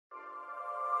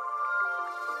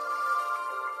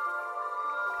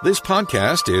This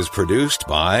podcast is produced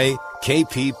by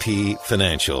KPP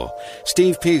Financial.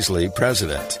 Steve Peasley,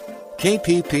 President.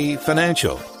 KPP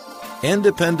Financial.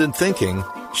 Independent thinking,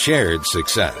 shared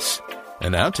success.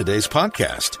 And now today's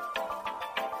podcast.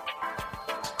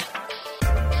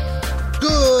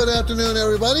 Good afternoon,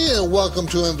 everybody, and welcome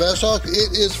to Invest Talk.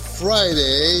 It is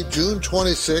Friday, June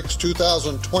 26,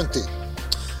 2020.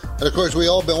 And, of course, we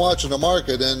all been watching the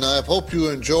market, and I hope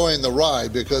you're enjoying the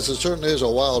ride because it certainly is a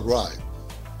wild ride.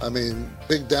 I mean,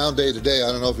 big down day today.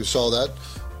 I don't know if you saw that.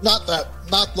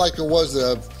 Not like it was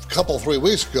a couple, 3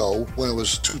 weeks ago when it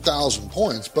was 2,000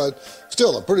 points, but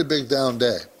still a pretty big down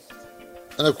day.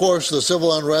 And, of course, the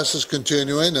civil unrest is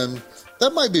continuing, and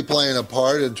that might be playing a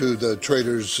part into the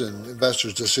traders' and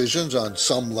investors' decisions on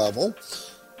some level.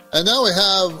 And now we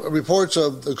have reports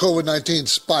of the COVID-19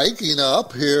 spiking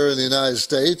up here in the United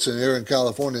States and here in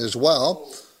California as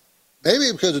well.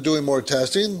 Maybe because of doing more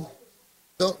testing.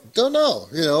 Don't know.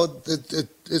 You know,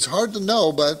 it's hard to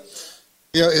know, but,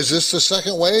 you know, is this the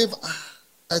second wave?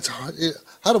 That's hard.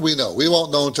 How do we know? We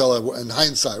won't know until in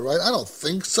hindsight, right? I don't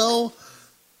think so.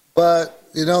 But,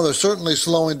 you know, they're certainly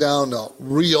slowing down the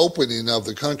reopening of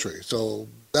the country. So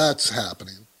that's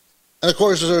happening. And, of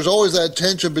course, there's always that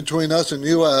tension between us and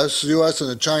U.S. and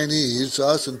the Chinese,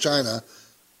 us and China.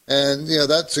 And, you know,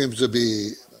 that seems to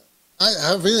be, I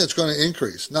have a feeling it's going to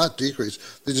increase, not decrease.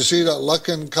 Did you see that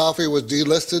Luckin Coffee was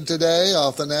delisted today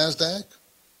off the NASDAQ?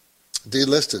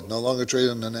 Delisted, no longer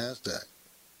traded on the NASDAQ.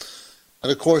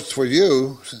 And, of course, for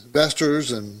you,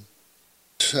 investors and,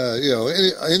 you know,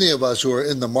 any of us who are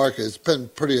in the market, it's been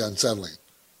pretty unsettling.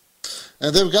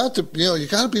 And they've got to, you know, you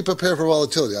got to be prepared for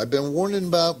volatility. I've been warning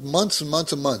about months and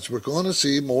months and months. We're going to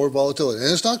see more volatility.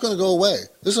 And it's not going to go away.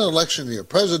 This is an election year,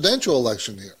 presidential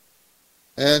election year.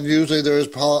 And usually there is,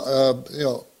 you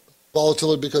know,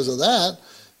 volatility because of that.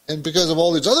 And because of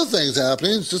all these other things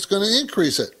happening, it's just going to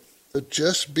increase it. But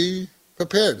just be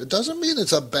prepared. It doesn't mean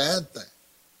it's a bad thing.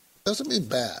 It doesn't mean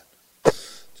bad.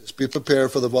 Just be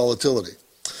prepared for the volatility.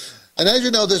 And as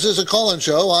you know, this is a call-in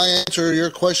show. I answer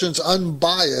your questions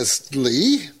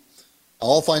unbiasedly.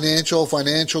 All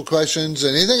financial questions,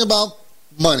 anything about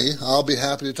money, I'll be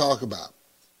happy to talk about.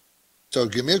 So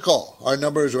give me a call. Our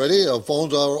number is ready. Our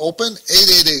phones are open.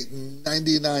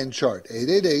 888-99-CHART.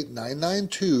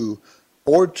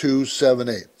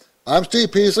 888-992-4278. I'm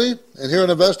Steve Peasley, and here in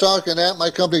Invest Talk and at my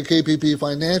company, KPP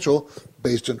Financial,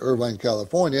 based in Irvine,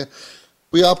 California,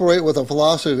 we operate with a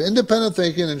philosophy of independent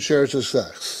thinking and shared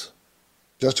success.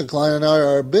 Justin Klein and I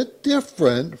are a bit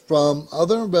different from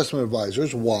other investment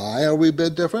advisors. Why are we a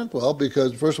bit different? Well,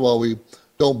 because, first of all, we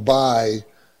don't buy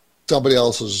somebody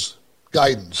else's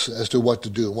guidance as to what to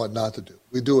do and what not to do.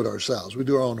 We do it ourselves. We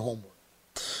do our own homework.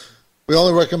 We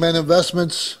only recommend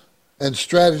investments and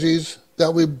strategies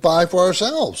that we buy for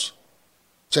ourselves.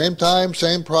 Same time,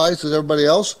 same price as everybody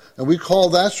else, and we call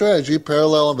that strategy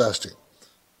parallel investing.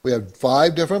 We have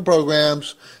 5 different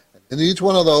programs. In each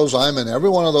one of those, I'm in every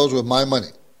one of those with my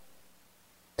money.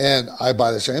 And I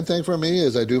buy the same thing for me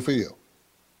as I do for you.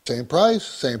 Same price,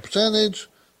 same percentage,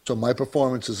 so my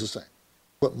performance is the same.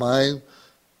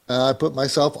 I put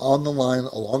myself on the line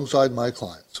alongside my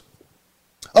clients.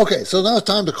 Okay, so now it's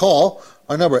time to call.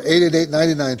 Our number,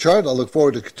 888-99-CHART. I look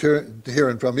forward to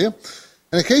hearing from you.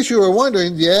 And in case you were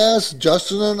wondering, yes,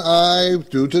 Justin and I,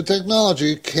 due to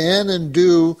technology, can and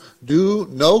do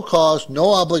no-cost,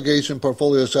 no-obligation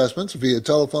portfolio assessments via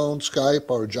telephone, Skype,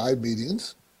 or Jive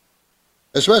meetings.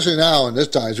 Especially now in this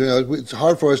time, you know, it's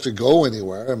hard for us to go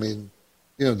anywhere. I mean,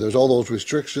 you know, there's all those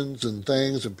restrictions and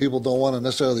things, and people don't want to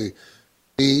necessarily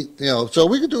meet, you know. So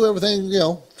we can do everything, you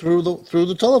know, through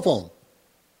the telephone.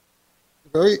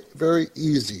 Very, very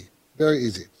easy. Very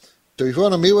easy. So if you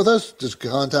want to meet with us, just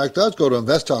contact us. Go to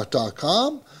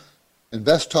investtalk.com,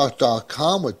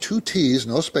 investtalk.com with 2 T's,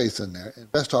 no space in there,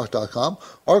 investtalk.com,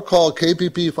 or call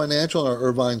KPP Financial in our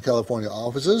Irvine, California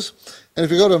offices. And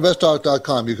if you go to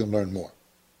investtalk.com, you can learn more.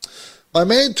 My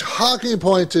main talking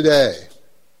point today,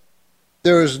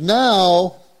 there is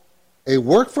now a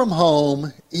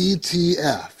work-from-home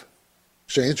ETF,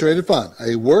 exchange-traded fund,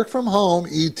 a work-from-home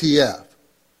ETF.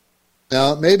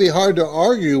 Now, it may be hard to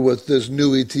argue with this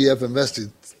new ETF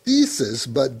investing thesis,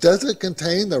 but does it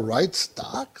contain the right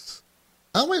stocks?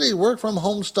 How many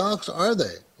work-from-home stocks are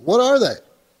they? What are they?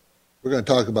 We're going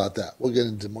to talk about that. We'll get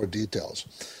into more details.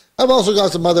 I've also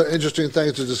got some other interesting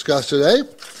things to discuss today.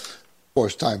 Of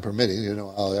course, time permitting. You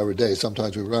know how every day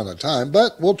sometimes we run out of time,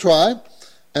 but we'll try.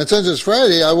 And since it's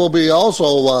Friday, I will be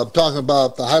also talking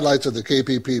about the highlights of the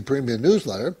KPP Premium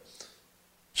Newsletter.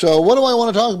 So what do I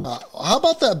want to talk about? How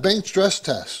about that bank stress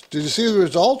test? Did you see the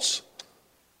results?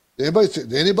 Did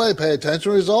anybody pay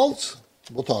attention to results?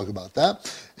 We'll talk about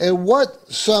that. And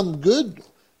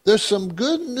there's some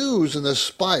good news in the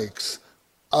spikes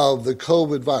of the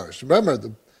COVID virus. Remember,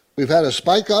 we've had a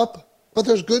spike up, but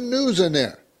there's good news in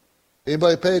there.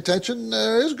 Anybody pay attention?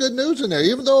 There is good news in there,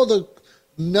 even though the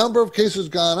number of cases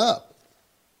gone up.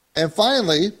 And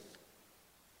finally,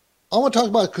 I want to talk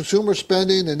about consumer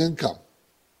spending and income.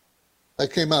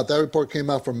 That report came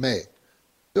out from May.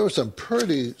 There were some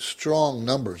pretty strong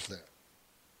numbers there.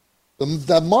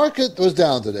 The market was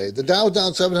down today. The Dow was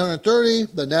down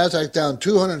 730, the NASDAQ down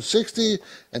 260,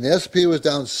 and the S&P was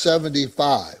down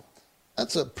 75.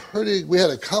 We had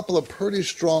a couple of pretty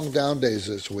strong down days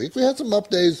this week. We had some up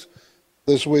days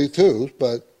this week too,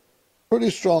 but pretty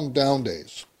strong down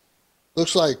days.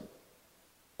 Looks like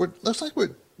we're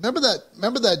remember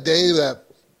that day that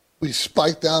we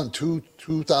spiked down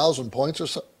 2,000 points or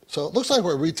so? So it looks like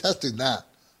we're retesting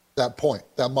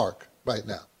that mark right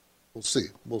now. We'll see.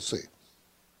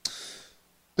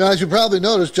 Now, as you probably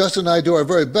noticed, Justin and I do our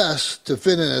very best to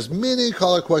fit in as many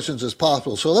caller questions as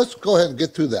possible. So let's go ahead and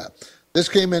get through that. This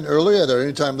came in earlier at our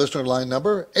Anytime Listener line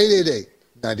number,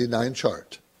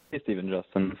 888-99-CHART. Hey, Stephen,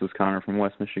 Justin. This is Connor from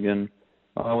West Michigan.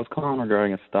 I was calling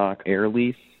regarding a stock, Air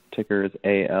Lease. Ticker is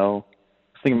AL. I was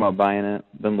thinking about buying it.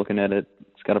 Been looking at it.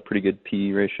 It's got a pretty good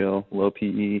PE ratio, low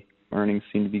PE. Earnings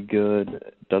seem to be good.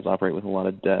 It does operate with a lot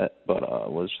of debt, but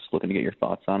was just looking to get your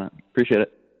thoughts on it. Appreciate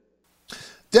it.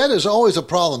 Debt is always a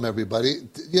problem, everybody.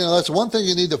 That's one thing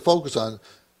you need to focus on.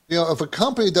 If a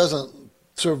company doesn't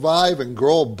survive and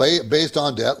grow based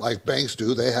on debt, like banks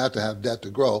do, they have to have debt to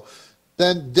grow,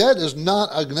 then debt is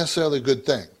not necessarily a good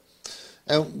thing.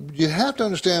 And you have to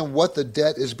understand what the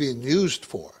debt is being used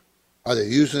for. Are they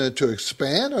using it to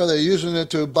expand, or are they using it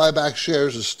to buy back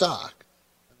shares of stock?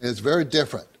 It's very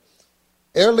different.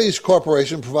 Air Lease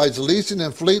Corporation provides leasing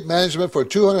and fleet management for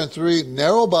 203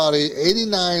 narrow-body,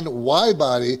 89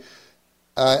 wide-body,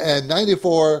 and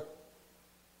 94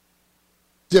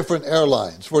 different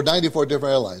airlines, for 94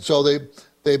 different airlines. So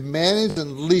they manage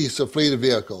and lease a fleet of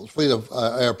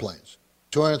airplanes,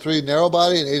 203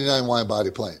 narrow-body and 89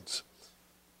 wide-body planes.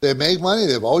 They make money.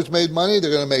 They've always made money.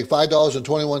 They're going to make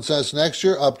 $5.21 next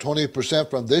year, up 20%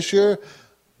 from this year.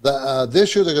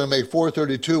 This year they're going to make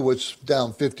 $4.32, which is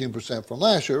down 15% from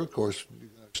last year. Of course, you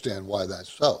can understand why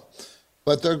that's so.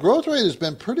 But their growth rate has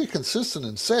been pretty consistent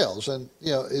in sales, and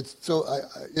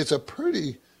it's a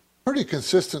pretty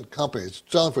consistent company. It's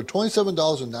selling for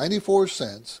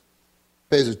 $27.94,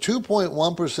 pays a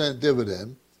 2.1%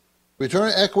 dividend.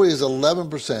 Return on equity is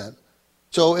 11%.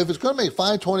 So if it's going to make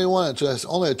 $5.21, it's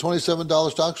only a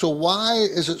 $27 stock. So why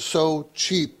is it so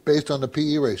cheap based on the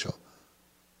PE ratio?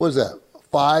 What is that?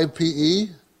 5 PE?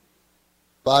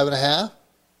 5.5?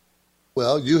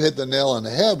 Well, you hit the nail on the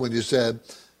head when you said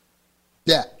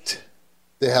debt.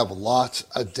 They have lots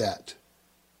of debt.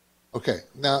 Okay,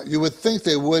 now you would think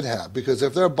they would have, because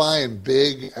if they're buying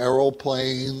big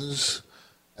aeroplanes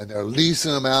and they're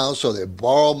leasing them out, so they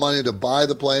borrow money to buy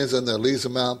the planes and they lease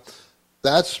them out,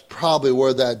 that's probably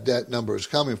where that debt number is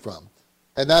coming from.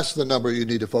 And that's the number you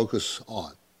need to focus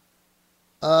on.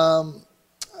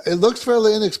 It looks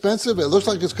fairly inexpensive. It looks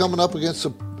like it's coming up against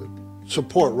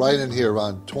support right in here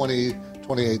around $20,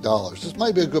 $28. This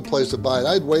might be a good place to buy it.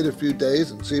 I'd wait a few days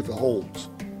and see if it holds.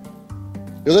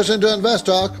 You're listening to Invest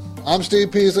Talk. I'm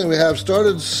Steve Peasley, and we have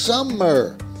started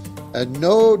summer. And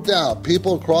no doubt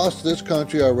people across this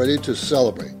country are ready to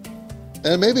celebrate. And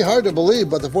it may be hard to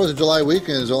believe, but the 4th of July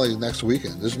weekend is only next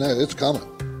weekend, isn't it? It's coming.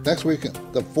 Next weekend.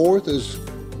 The 4th is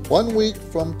 1 week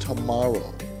from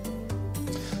tomorrow.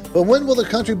 But when will the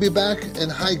country be back in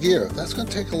high gear? That's going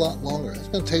to take a lot longer. It's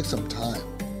going to take some time.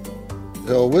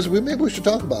 So maybe we should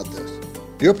talk about this.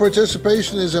 Your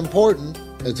participation is important.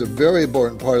 It's a very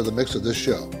important part of the mix of this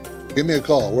show. Give me a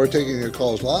call. We're taking your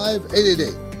calls live,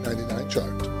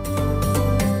 888-99-CHART.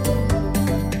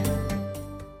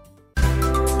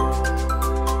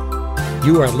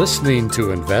 You are listening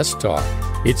to Invest Talk.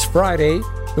 It's Friday,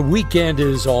 the weekend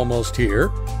is almost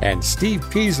here, and Steve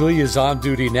Peasley is on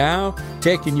duty now,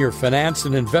 taking your finance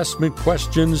and investment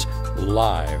questions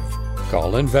live.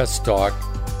 Call Invest Talk,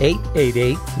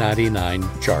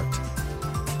 888-99-CHART.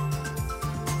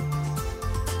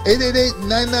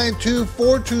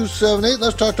 888-992-4278.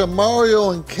 Let's talk to Mario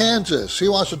in Kansas. He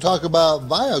wants to talk about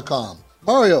Viacom.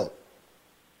 Mario.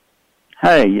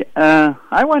 Hi,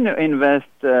 I want to invest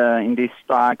in this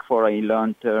stock for a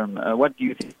long term. What do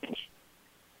you think?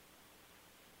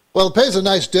 Well, it pays a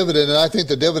nice dividend, and I think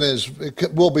the dividend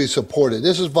will be supported.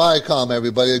 This is Viacom,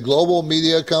 everybody, a global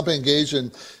media company engaged in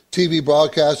TV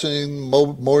broadcasting,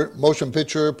 motion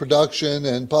picture production,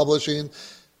 and publishing.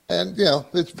 And,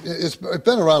 it's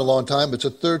been around a long time. It's a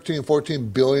 $13,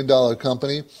 $14 billion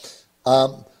company.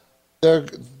 The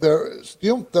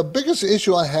biggest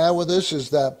issue I have with this is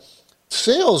that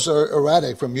sales are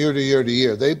erratic from year to year to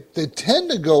year. They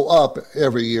tend to go up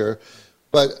every year,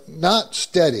 but not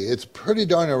steady. It's pretty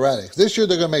darn erratic. This year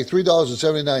they're going to make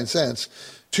 $3.79.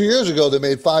 2 years ago they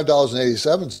made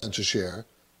 $5.87 a share.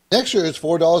 Next year it's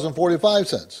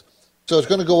 $4.45. So it's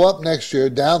going to go up next year,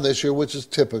 down this year, which is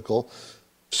typical.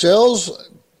 Sales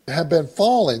have been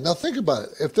falling. Now think about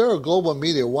it. If they're a global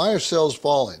media, why are sales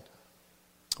falling?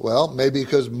 Well, maybe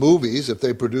because movies, if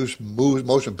they produce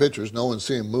motion pictures, no one's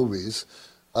seeing movies.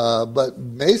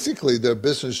 But basically their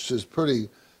business is pretty,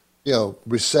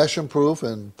 recession-proof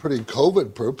and pretty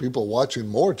COVID-proof. People watching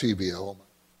more TV, I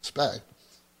expect.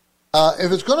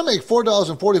 If it's going to make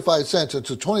 $4.45,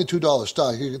 it's a $22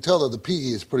 stock. You can tell that the PE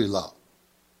is pretty low.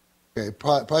 Okay,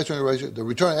 price-earning ratio, the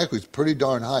return on equity is pretty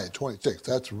darn high at 26.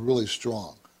 That's really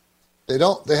strong. They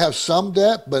have some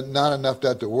debt, but not enough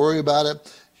debt to worry about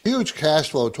it. Huge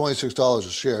cash flow, $26 a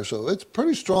share, so it's a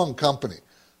pretty strong company.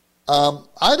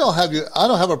 I don't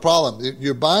have a problem.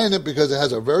 You're buying it because it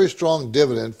has a very strong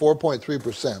dividend,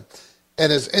 4.3%,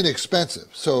 and it's inexpensive.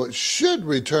 So it should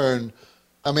return.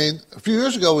 I mean, a few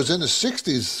years ago it was in the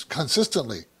 60s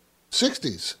consistently,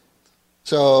 60s.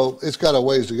 So it's got a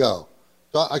ways to go.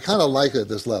 So I kind of like it at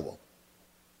this level.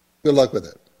 Good luck with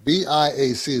it.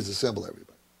 BIAC is the symbol,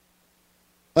 everybody.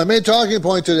 My main talking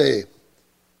point today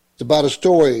is about a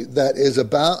story that is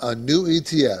about a new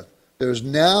ETF. There's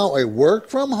now a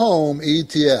work-from-home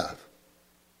ETF.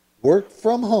 Work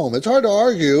from home. It's hard to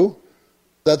argue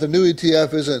that the new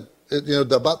ETF isn't,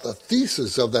 about the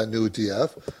thesis of that new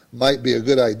ETF might be a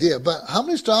good idea. But how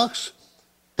many stocks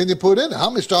can you put in? How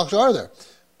many stocks are there?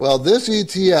 Well, this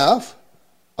ETF,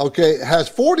 has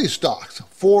 40 stocks,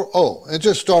 40. It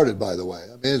just started, by the way.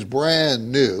 I mean, it's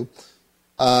brand new.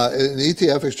 An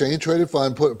ETF, exchange-traded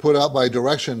fund, put out by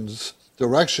Direction.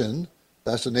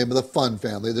 That's the name of the fund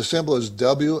family. The symbol is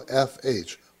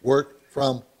WFH, work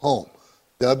from home,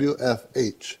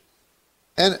 WFH.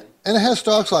 And it has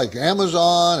stocks like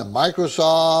Amazon and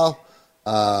Microsoft,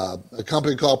 a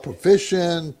company called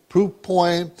Proficient,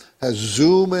 Proofpoint, has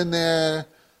Zoom in there.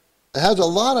 It has a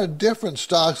lot of different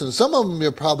stocks, and some of them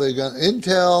you're probably going to,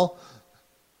 Intel,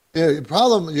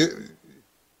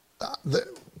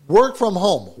 work from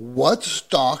home. What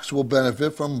stocks will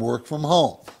benefit from work from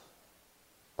home?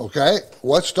 Okay,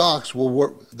 what stocks will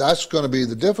work? That's going to be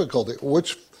the difficulty.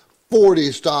 Which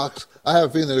 40 stocks, I have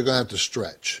a feeling they're going to have to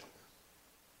stretch.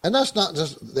 And that's not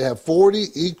just, they have 40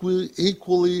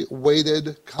 equally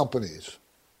weighted companies.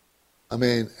 I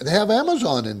mean, they have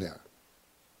Amazon in there.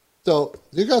 So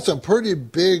you got some pretty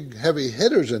big, heavy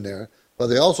hitters in there, but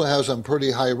they also have some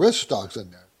pretty high-risk stocks in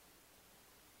there.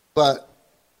 But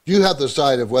you have to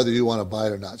decide of whether you want to buy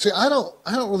it or not. See, I don't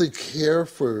really care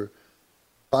for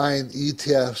buying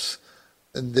ETFs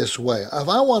in this way. If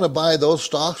I want to buy those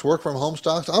stocks, work from home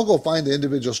stocks, I'll go find the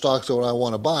individual stocks that I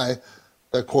want to buy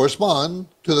that correspond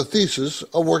to the thesis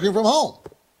of working from home.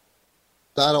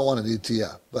 I don't want an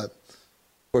ETF. But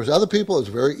of course, other people, it's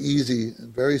very easy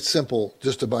and very simple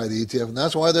just to buy the ETF, and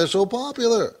that's why they're so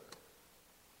popular.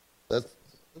 That's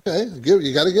okay.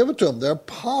 You got to give it to them. They're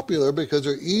popular because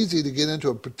they're easy to get into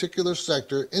a particular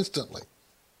sector instantly.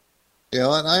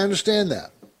 And I understand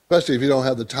that, especially if you don't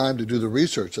have the time to do the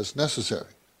research that's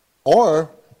necessary, or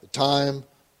the time,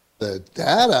 the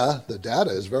data. The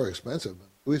data is very expensive.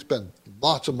 We spend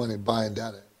lots of money buying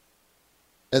data,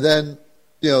 and then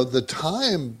the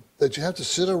time that you have to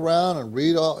sit around and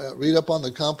read up on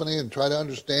the company and try to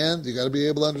understand. You got to be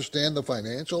able to understand the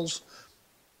financials.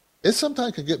 It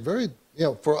sometimes can get very,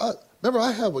 for us. Remember,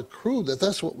 I have a crew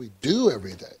that's what we do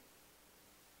every day.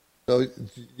 So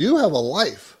you have a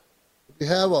life. You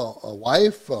have a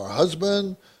wife or a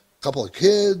husband, a couple of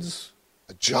kids,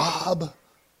 a job,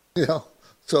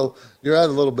 so you're at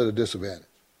a little bit of disadvantage.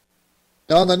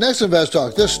 Now, on the next Invest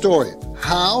Talk, this story,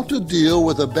 how to deal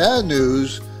with the bad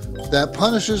news that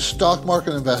punishes stock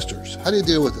market investors. How do you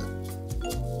deal with it?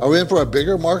 Are we in for a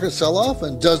bigger market sell-off?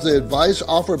 And does the advice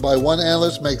offered by one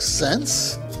analyst make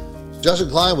sense? Justin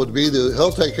Klein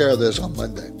he'll take care of this on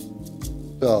Monday.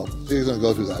 So he's going to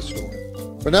go through that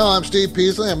story. For now, I'm Steve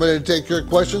Peasley. I'm ready to take your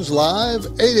questions live,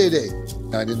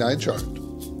 888-99-CHART.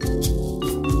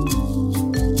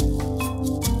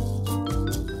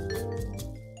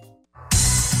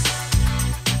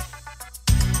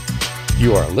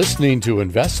 You are listening to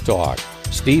Invest Talk.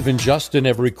 Steve and Justin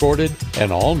have recorded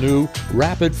an all-new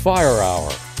Rapid Fire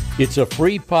Hour. It's a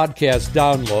free podcast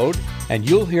download, and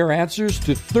you'll hear answers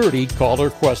to 30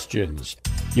 caller questions.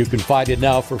 You can find it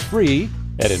now for free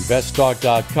at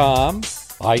investtalk.com,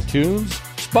 iTunes,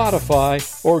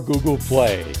 Spotify, or Google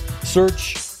Play.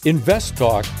 Search Invest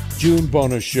Talk June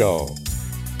Bonus Show.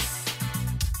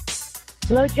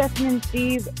 Hello, Justin and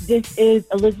Steve. This is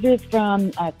Elizabeth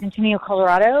from Centennial,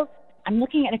 Colorado. I'm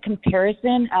looking at a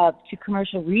comparison of two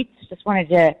commercial REITs. Just wanted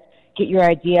to get your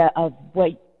idea of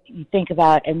what you think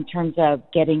about in terms of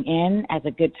getting in as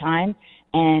a good time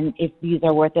and if these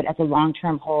are worth it as a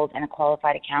long-term hold and a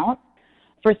qualified account.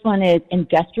 First one is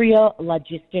Industrial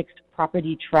Logistics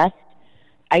Property Trust,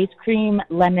 Ice Cream,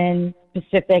 Lemon,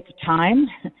 Pacific Time.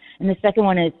 And the second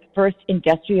one is First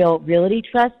Industrial Realty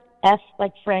Trust, F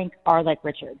like Frank, R like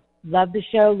Richard. Love the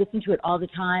show, listen to it all the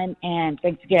time, and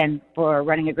thanks again for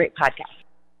running a great podcast.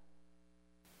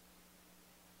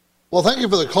 Well, thank you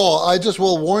for the call. I just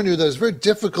will warn you that it's very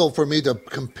difficult for me to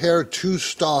compare two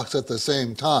stocks at the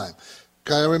same time.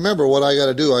 Kind of remember what I got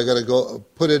to do. I got to go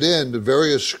put it into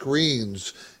various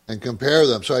screens and compare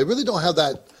them. So I really don't have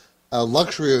that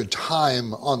luxury of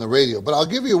time on the radio. But I'll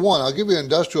give you one. I'll give you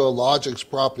Industrial Logics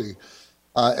Property,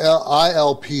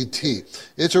 ILPT.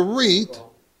 It's a REIT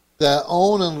that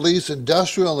own and lease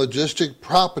industrial and logistic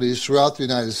properties throughout the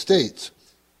United States.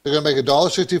 They're going to make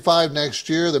 $1.65 next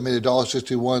year. They made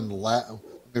 $1.61 let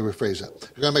me rephrase that.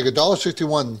 They're going to make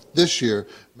 $1.61 this year,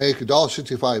 make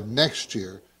 $1.65 next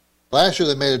year. Last year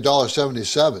they made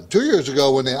 $1.77. 2 years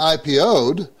ago when they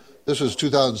IPO'd, this was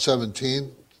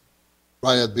 2017,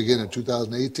 right at the beginning of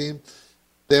 2018,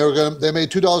 they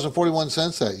made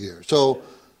 $2.41 that year. So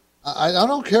I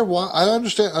don't care why. I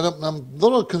understand. I'm a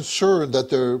little concerned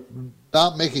that they're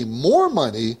not making more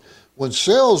money when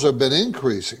sales have been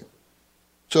increasing.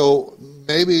 So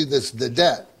maybe this the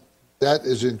debt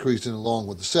is increasing along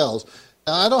with the sales.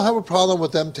 Now, I don't have a problem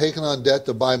with them taking on debt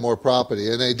to buy more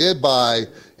property, and they did buy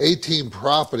 18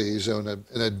 properties in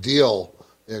a deal.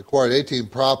 They acquired 18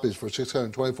 properties for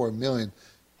 $624 million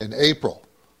in April.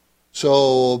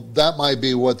 So that might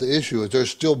be what the issue is. They're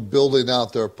still building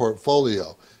out their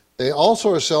portfolio. They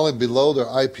also are selling below their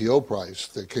IPO price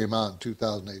that came out in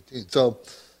 2018. So,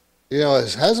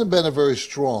 it hasn't been a very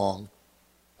strong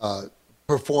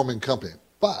performing company,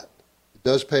 but it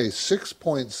does pay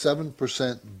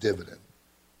 6.7% dividend.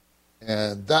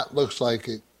 And that looks like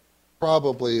it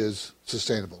probably is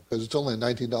sustainable because it's only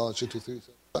 $19.63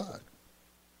 stock.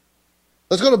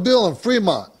 Let's go to Bill in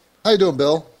Fremont. How you doing,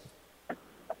 Bill?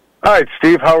 Hi,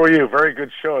 Steve. How are you? Very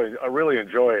good show. I really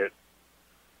enjoy it.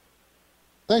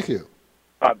 Thank you.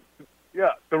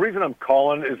 The reason I'm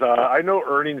calling is I know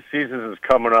earnings season is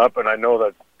coming up, and I know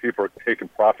that people are taking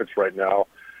profits right now.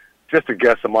 Just a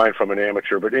guess of mine from an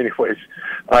amateur, but anyways,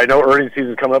 I know earnings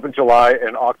season is coming up in July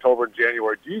and October and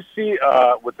January. Do you see,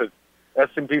 with the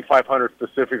S&P 500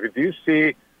 specifically, do you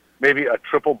see maybe a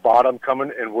triple bottom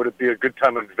coming, and would it be a good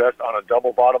time to invest on a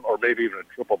double bottom or maybe even a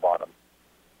triple bottom?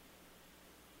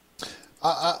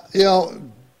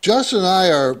 Justin and I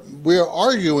are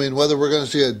arguing whether we're going to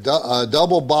see a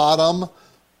double bottom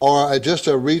or just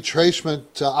a retracement.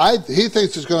 He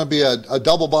thinks it's going to be a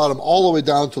double bottom all the way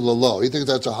down to the low. He thinks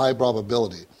that's a high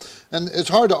probability. And it's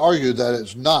hard to argue that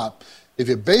it's not. If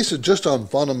you base it just on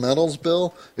fundamentals,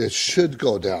 Bill, it should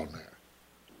go down there.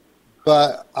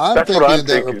 But I'm thinking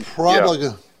that we're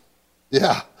probably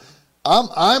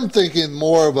I'm thinking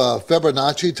more of a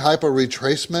Fibonacci type of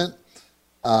retracement.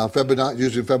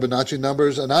 Using Fibonacci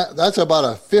numbers, and that's about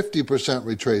a 50%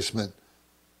 retracement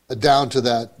down to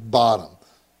that bottom.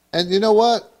 And you know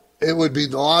what? It would be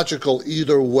logical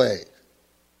either way.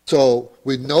 So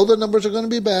we know the numbers are going to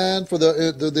be bad for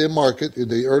the market.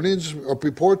 The earnings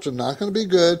reports are not going to be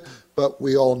good, but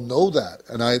we all know that,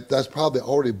 and that's probably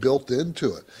already built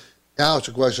into it. Now it's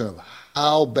a question of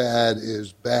how bad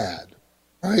is bad,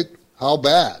 right? How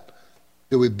bad?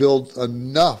 Do we build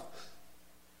enough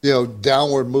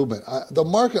downward movement? The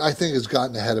market, I think, has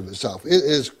gotten ahead of itself.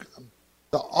 The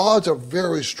odds are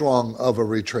very strong of a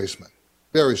retracement,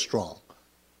 very strong.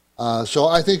 So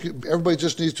I think everybody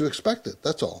just needs to expect it.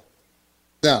 That's all.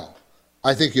 Now,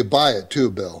 I think you buy it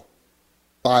too, Bill.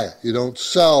 Buy it. You don't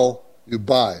sell, you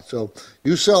buy. So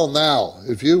you sell now.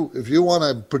 If you want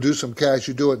to produce some cash,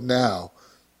 you do it now.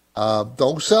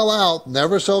 Don't sell out,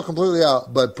 never sell completely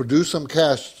out, but produce some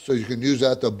cash so you can use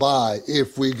that to buy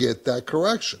if we get that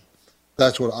correction.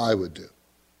 That's what I would do.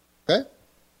 Okay?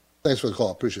 Thanks for the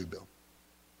call. Appreciate it, Bill.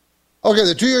 Okay,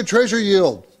 the 2-year Treasury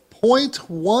yield,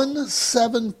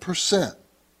 0.17%.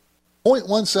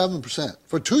 0.17%.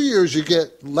 For 2 years, you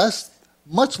get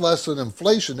much less than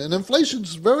inflation, and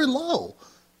inflation's very low.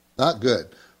 Not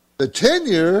good. The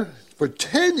 10-year, for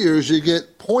 10 years, you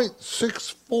get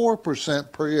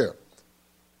 0.64% per year.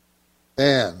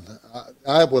 And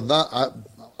I would not,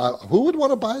 who would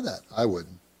want to buy that? I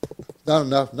wouldn't. Not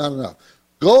enough.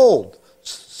 Gold,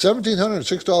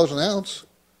 $1,706 an ounce.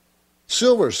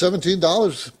 Silver,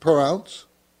 $17 per ounce.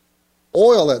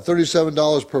 Oil at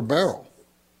 $37 per barrel.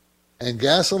 And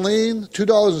gasoline,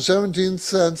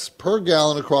 $2.17 per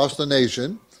gallon across the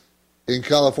nation. In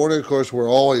California, of course, we're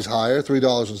always higher,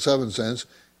 $3.07.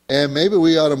 And maybe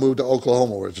we ought to move to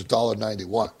Oklahoma, where it's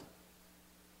 $1.91.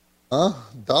 Huh?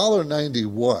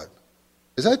 $1.91.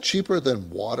 Is that cheaper than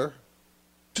water?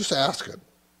 Just asking.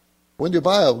 When you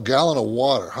buy a gallon of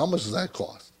water, how much does that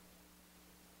cost?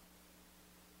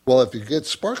 Well, if you get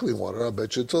sparkling water, I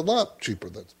bet you it's a lot cheaper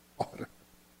than water.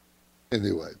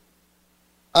 Anyway,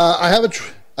 I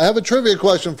have a trivia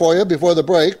question for you before the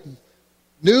break.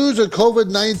 News of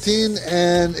COVID-19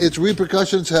 and its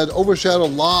repercussions had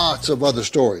overshadowed lots of other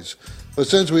stories. But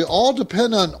since we all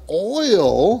depend on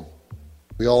oil,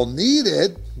 we all need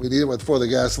it. We need it for the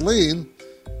gasoline.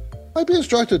 Might be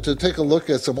instructed to take a look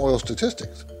at some oil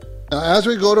statistics. Now, as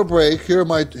we go to break,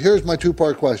 here's my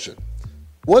two-part question.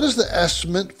 What is the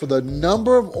estimate for the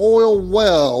number of oil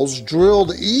wells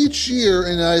drilled each year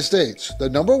in the United States? The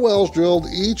number of wells drilled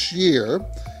each year,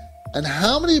 and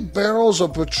how many barrels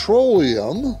of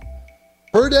petroleum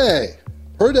per day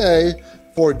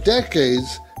for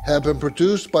decades have been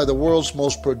produced by the world's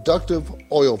most productive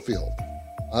oil field?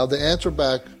 I'll have the answer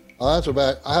back. I'll have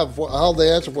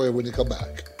the answer for you when you come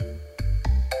back.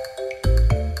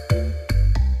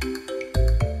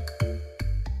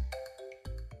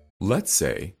 Let's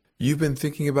say you've been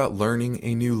thinking about learning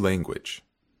a new language.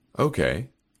 Okay,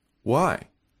 why?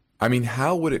 I mean,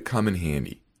 how would it come in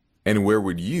handy? And where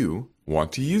would you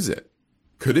want to use it?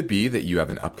 Could it be that you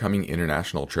have an upcoming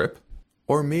international trip?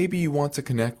 Or maybe you want to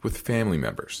connect with family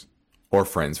members or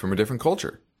friends from a different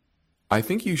culture? I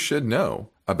think you should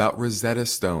know about Rosetta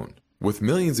Stone. With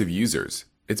millions of users,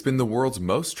 it's been the world's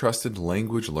most trusted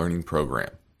language learning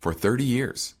program for 30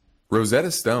 years.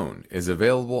 Rosetta Stone is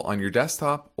available on your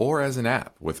desktop or as an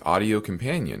app with Audio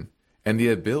Companion and the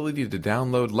ability to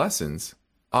download lessons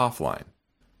offline.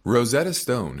 Rosetta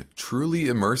Stone truly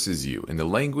immerses you in the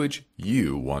language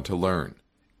you want to learn.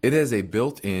 It has a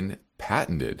built-in,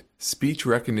 patented speech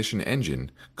recognition engine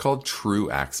called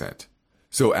True Accent.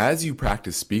 So as you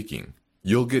practice speaking,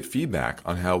 you'll get feedback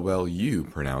on how well you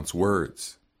pronounce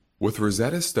words. With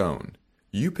Rosetta Stone,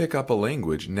 you pick up a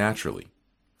language naturally,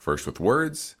 first with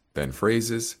words, then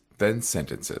phrases, then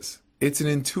sentences. It's an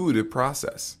intuitive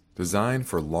process designed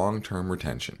for long-term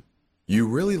retention. You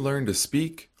really learn to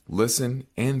speak, listen,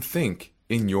 and think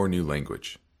in your new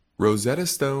language. Rosetta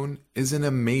Stone is an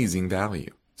amazing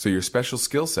value, so your special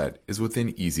skill set is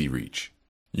within easy reach.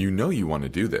 You know you want to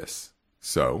do this,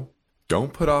 so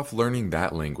don't put off learning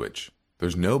that language.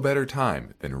 There's no better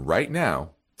time than right now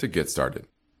to get started.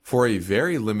 For a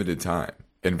very limited time,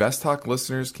 InvestTalk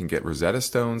listeners can get Rosetta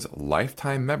Stone's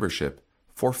lifetime membership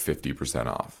for 50%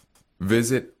 off.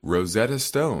 Visit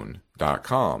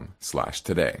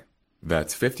rosettastone.com/today.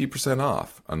 That's 50%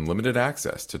 off unlimited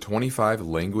access to 25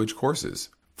 language courses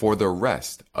for the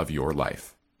rest of your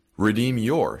life. Redeem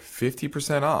your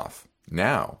 50% off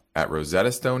now at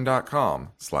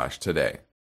rosettastone.com/today.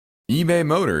 eBay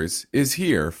Motors is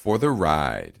here for the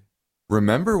ride.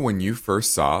 Remember when you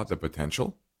first saw the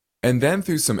potential? And then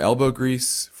through some elbow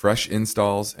grease, fresh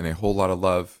installs, and a whole lot of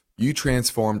love, you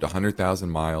transformed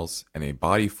 100,000 miles and a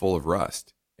body full of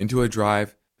rust into a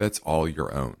drive that's all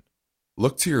your own.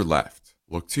 Look to your left.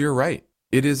 Look to your right.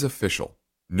 It is official.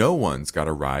 No one's got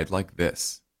a ride like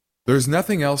this. There's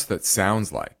nothing else that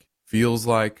sounds like, feels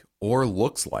like, or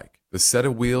looks like the set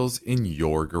of wheels in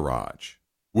your garage.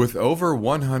 With over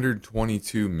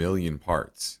 122 million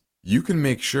parts, you can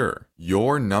make sure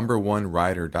your number one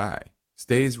ride or die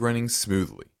stays running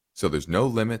smoothly, so there's no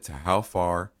limit to how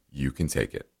far you can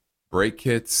take it. Brake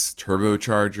kits,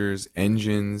 turbochargers,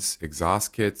 engines,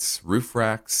 exhaust kits, roof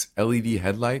racks, LED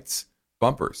headlights,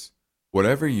 bumpers,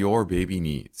 whatever your baby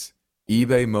needs,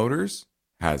 eBay Motors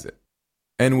has it.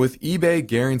 And with eBay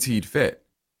Guaranteed Fit,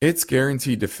 it's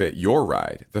guaranteed to fit your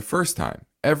ride the first time,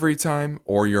 every time,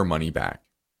 or your money back.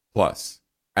 Plus,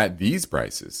 at these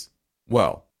prices,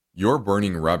 well, you're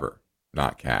burning rubber,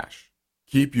 not cash.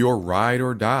 Keep your ride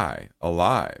or die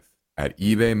alive at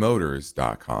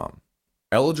ebaymotors.com.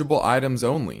 Eligible items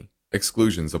only.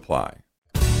 Exclusions apply.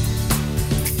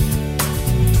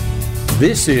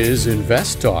 This is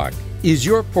Invest Talk. Is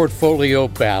your portfolio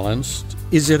balanced?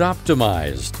 Is it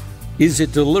optimized? Is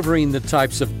it delivering the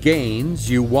types of gains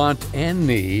you want and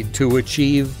need to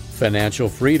achieve financial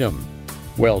freedom?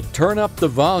 Well, turn up the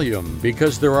volume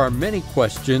because there are many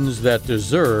questions that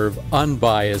deserve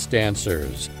unbiased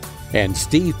answers. And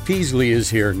Steve Peasley is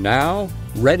here now,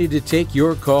 ready to take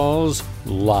your calls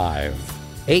live.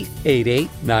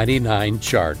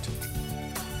 888-99-CHART.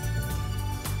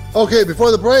 Okay,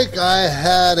 before the break, I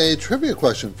had a trivia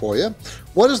question for you.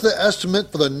 What is the estimate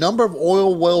for the number of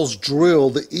oil wells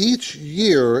drilled each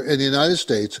year in the United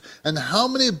States, and how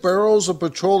many barrels of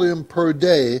petroleum per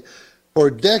day for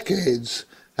decades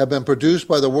have been produced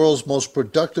by the world's most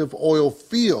productive oil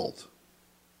field?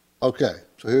 Okay,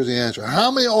 so here's the answer.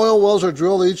 How many oil wells are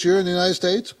drilled each year in the United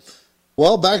States?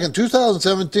 Well, back in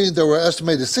 2017, there were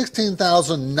estimated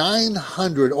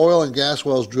 16,900 oil and gas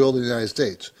wells drilled in the United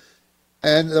States.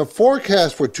 And the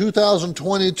forecast for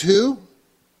 2022,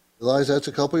 realize that's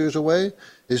a couple years away,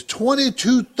 is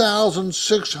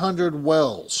 22,600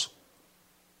 wells.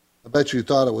 I bet you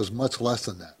thought it was much less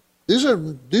than that. These are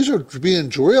being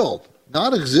drilled,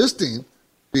 not existing,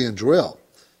 being drilled.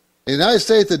 In the United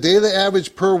States, the daily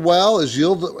average per well has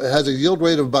a yield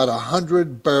rate of about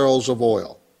 100 barrels of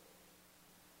oil.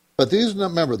 But these,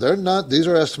 remember, these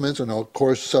are estimates and, of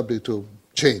course, subject to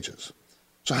changes.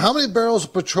 So how many barrels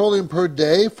of petroleum per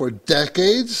day for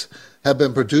decades have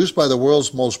been produced by the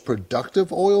world's most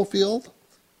productive oil field?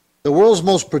 The world's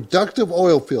most productive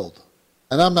oil field,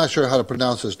 and I'm not sure how to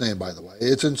pronounce this name, by the way.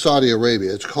 It's in Saudi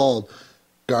Arabia. It's called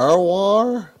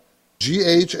Ghawar,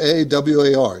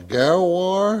 Ghawar,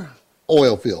 Ghawar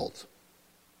oil field.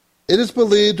 It is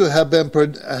believed to have been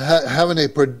having a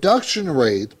production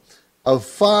rate of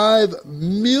 5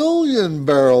 million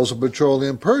barrels of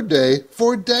petroleum per day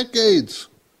for decades.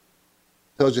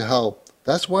 Tells you how,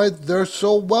 that's why they're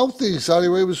so wealthy. Saudi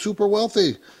Arabia is super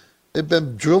wealthy. They've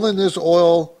been drilling this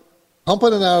oil,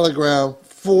 pumping it out of the ground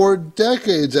for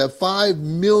decades at $5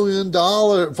 million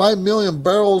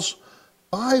barrels,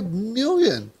 5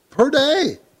 million per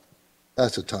day.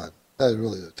 That's a ton. That is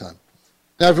really a ton.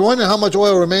 Now, if you're wondering how much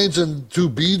oil remains to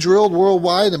be drilled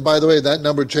worldwide, and by the way, that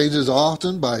number changes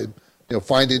often by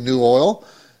finding new oil,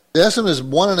 the estimate is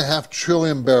 1.5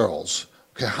 trillion barrels.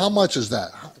 Okay, how much is that?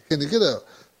 Can you get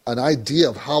an idea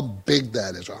of how big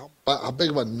that is, or how big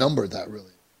of a number that really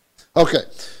is? Okay,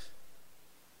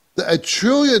 a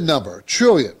trillion number,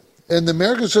 trillion. In the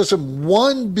American system,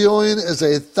 1 billion is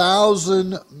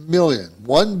 1,000 million.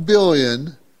 1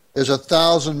 billion is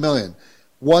 1,000 million.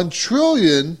 1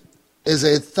 trillion is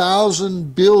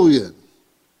 1,000 billion.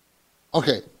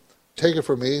 Okay, take it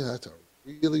from me, that's a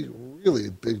really, really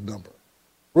big number.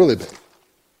 Really big.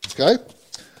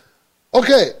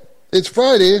 Okay, it's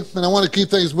Friday, and I want to keep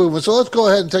things moving. So let's go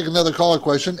ahead and take another caller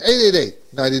question.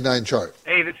 888-99-CHART.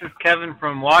 Hey, this is Kevin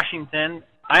from Washington.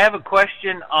 I have a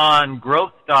question on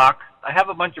growth stocks. I have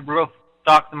a bunch of growth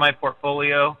stocks in my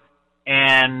portfolio,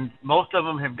 and most of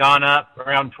them have gone up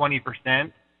around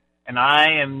 20%. And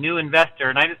I am a new investor,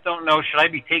 and I just don't know, should I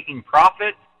be taking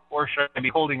profits or should I be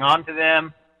holding on to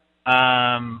them?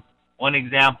 One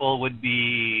example would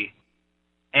be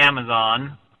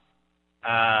Amazon.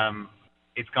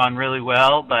 It's gone really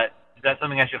well, but is that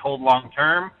something I should hold long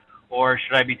term, or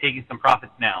should I be taking some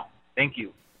profits now? Thank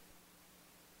you.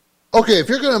 Okay, if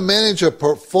you're going to manage a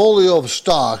portfolio of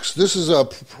stocks, this is a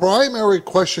primary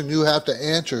question you have to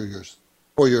answer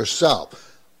for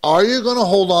yourself. Are you going to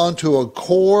hold on to a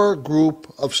core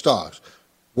group of stocks?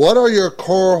 What are your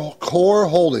core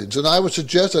holdings? And I would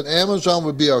suggest that Amazon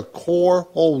would be a core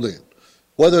holding.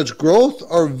 Whether it's growth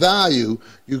or value,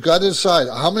 you've got to decide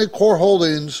how many core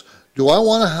holdings do I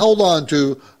want to hold on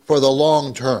to for the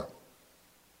long term?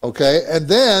 Okay, and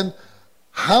then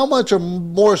how much are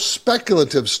more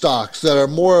speculative stocks that are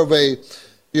more of a,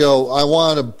 I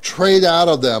want to trade out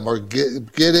of them or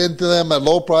get into them at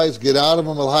low price, get out of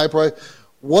them at high price.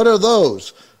 What are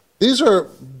those? These are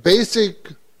basic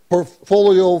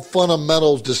portfolio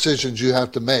fundamentals decisions you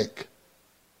have to make.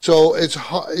 So it's,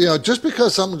 just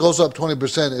because something goes up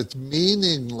 20%, it's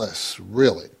meaningless,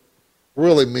 really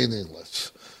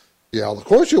meaningless. Yeah, of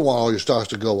course you want all your stocks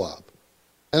to go up.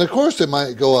 And of course they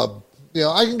might go up.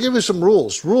 I can give you some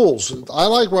rules. I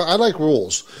like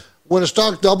rules. When a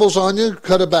stock doubles on you,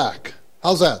 cut it back.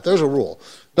 How's that? There's a rule.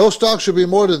 No stock should be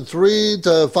more than 3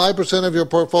 to 5% of your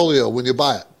portfolio when you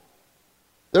buy it.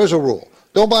 There's a rule.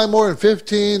 Don't buy more than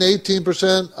 15,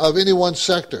 18% of any one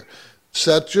sector.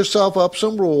 Set yourself up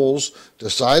some rules,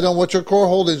 decide on what your core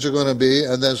holdings are going to be,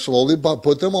 and then slowly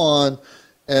put them on.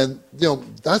 And,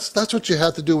 that's what you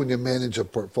have to do when you manage a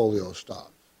portfolio of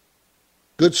stocks.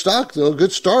 Good stock, though,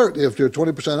 good start. If you're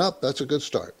 20% up, that's a good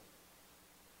start.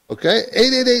 Okay,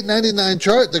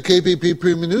 888-99-CHART, the KPP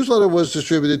Premium Newsletter was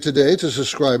distributed today to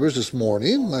subscribers this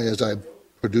morning, as I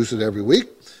produce it every week.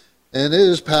 And it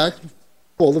is packed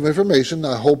full of information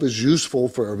I hope is useful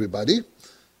for everybody.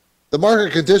 The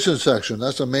market conditions section,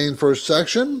 that's the main first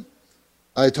section.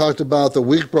 I talked about the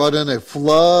week brought in a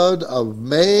flood of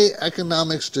May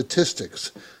economic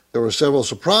statistics. There were several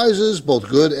surprises, both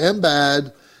good and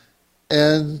bad.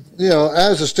 And,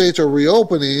 as the states are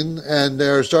reopening and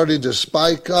they're starting to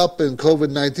spike up in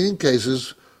COVID-19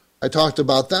 cases, I talked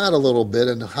about that a little bit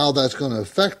and how that's going to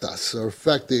affect us or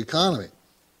affect the economy.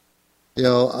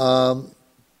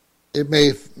 It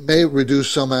may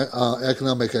reduce some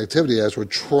economic activity as we're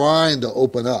trying to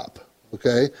open up,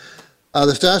 okay?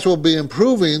 The stats will be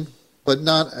improving, but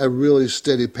not at a really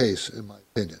steady pace, in my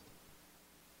opinion.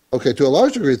 Okay, to a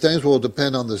large degree, things will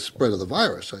depend on the spread of the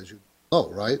virus, as you know,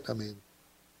 right? I mean,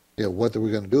 what are we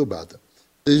going to do about that?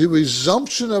 The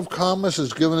resumption of commerce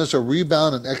has given us a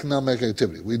rebound in economic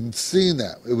activity. We've seen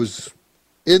that. It was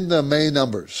in the May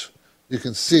numbers. You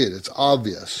can see it. It's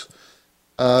obvious.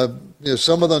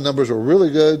 Some of the numbers were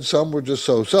really good. Some were just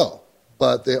so-so.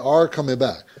 But they are coming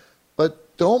back.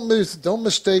 But don't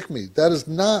mistake me. That is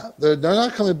not. They're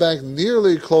not coming back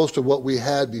nearly close to what we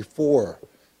had before.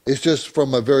 It's just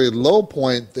from a very low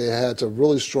point, they had some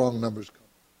really strong numbers.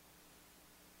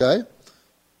 Okay?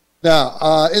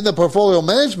 Now, in the portfolio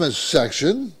management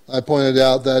section, I pointed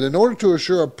out that in order to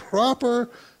assure a proper,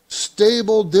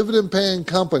 stable, dividend-paying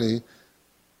company,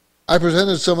 I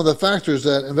presented some of the factors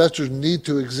that investors need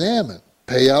to examine.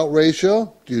 Payout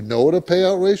ratio. Do you know what a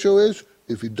payout ratio is?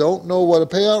 If you don't know what a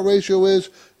payout ratio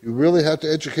is, you really have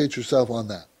to educate yourself on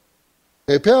that.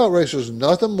 A payout ratio is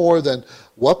nothing more than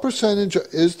what percentage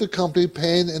is the company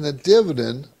paying in a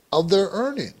dividend of their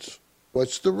earnings.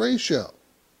 What's the ratio?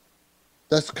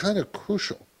 That's kind of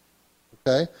crucial,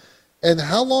 okay? And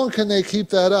how long can they keep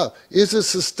that up? Is it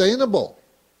sustainable?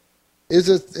 Are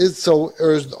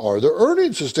the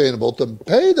earnings sustainable to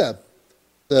pay that,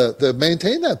 to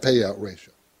maintain that payout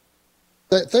ratio?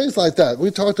 Things like that.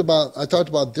 I talked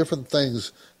about different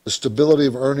things, the stability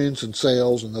of earnings and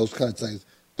sales and those kinds of things.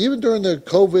 Even during the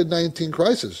COVID-19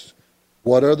 crisis,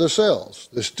 what are the sales?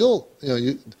 There's still,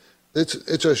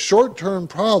 it's a short-term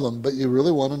problem, but you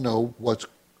really want to know what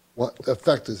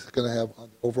effect it's going to have on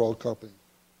the overall company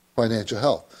financial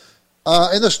health.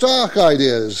 In the stock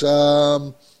ideas,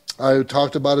 I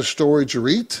talked about a storage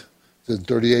REIT. It's in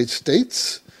 38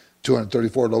 states,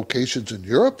 234 locations in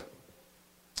Europe.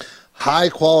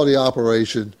 High-quality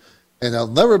operation, and it'll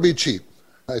never be cheap.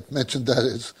 I mentioned that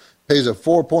it pays a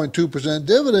 4.2%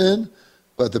 dividend,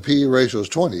 but the PE ratio is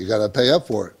 20. You got to pay up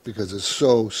for it because it's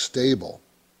so stable.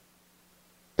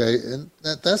 Okay, and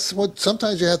that's what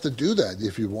sometimes you have to do that.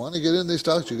 If you want to get in these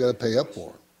stocks, you got to pay up for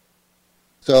them.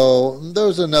 So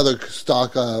there's another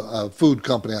stock, food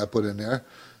company I put in there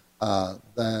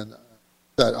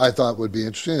that I thought would be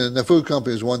interesting, and the food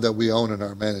company is one that we own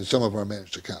in some of our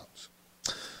managed accounts.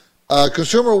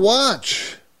 Consumer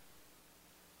Watch.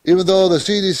 Even though the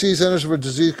CDC, Centers for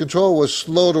Disease Control, was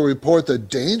slow to report the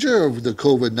danger of the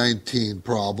COVID-19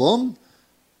 problem,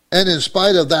 and in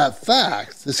spite of that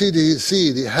fact, the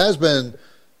CDC has been,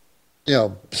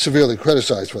 severely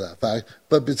criticized for that fact.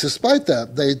 But despite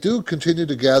that, they do continue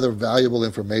to gather valuable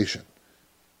information.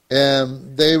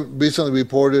 And they recently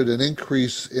reported an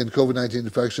increase in COVID-19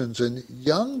 infections in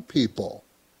young people,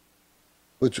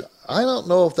 which I don't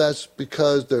know if that's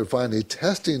because they're finally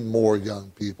testing more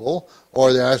young people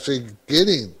or they're actually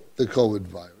getting the COVID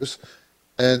virus.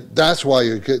 And that's why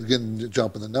you're getting a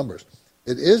jump in the numbers.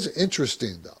 It is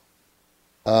interesting, though.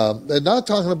 They're not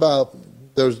talking about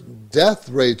there's death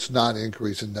rates not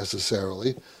increasing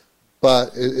necessarily, but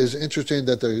it is interesting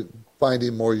that they're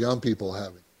finding more young people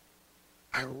having.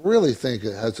 I really think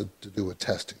it has to do with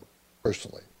testing,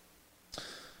 personally.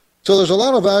 So there's a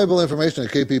lot of valuable information in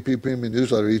the KPP Premium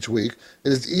Newsletter each week.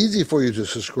 It is easy for you to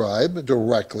subscribe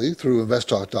directly through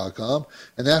investtalk.com,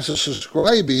 and after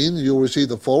subscribing, you'll receive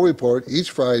the full report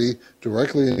each Friday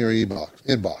directly in your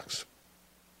inbox.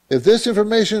 If this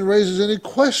information raises any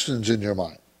questions in your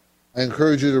mind, I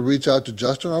encourage you to reach out to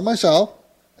Justin or myself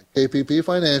at KPP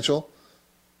Financial,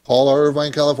 call our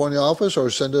Irvine, California office, or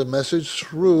send a message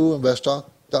through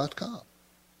investtalk.com.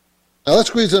 Now let's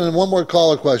squeeze in one more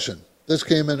caller question. This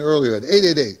came in earlier at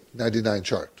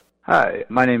 888-99-CHART. Hi,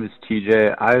 my name is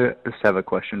TJ. I just have a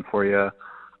question for you.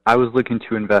 I was looking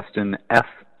to invest in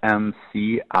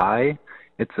FMCI.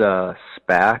 It's a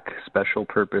SPAC, Special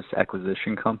Purpose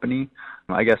Acquisition Company.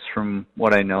 I guess from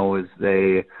what I know is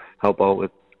they help out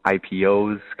with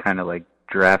IPOs, kind of like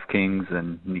DraftKings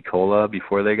and Nikola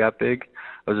before they got big.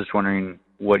 I was just wondering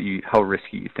how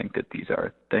risky you think that these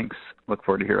are. Thanks. Look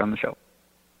forward to hearing on the show.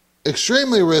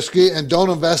 Extremely risky, and don't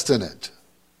invest in it.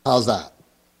 How's that?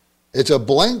 It's a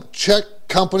blank check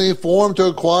company formed to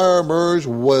acquire or merge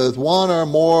with one or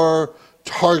more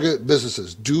target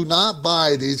businesses. Do not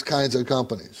buy these kinds of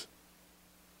companies.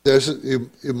 You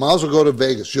might as well go to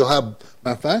Vegas. Matter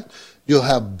of fact, you'll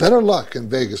have better luck in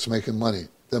Vegas making money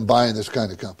than buying this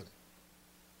kind of company.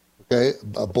 Okay?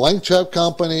 A blank check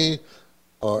company,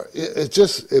 or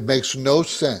it makes no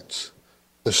sense.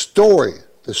 The story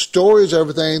is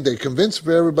everything. They convince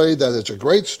everybody that it's a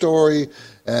great story,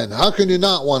 and how can you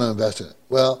not want to invest in it?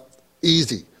 Well,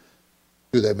 easy.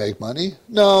 Do they make money?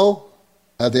 No.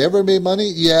 Have they ever made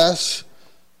money? Yes.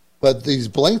 But these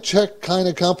blank check kind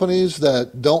of companies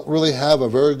that don't really have a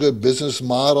very good business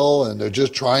model, and they're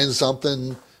just trying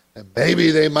something, and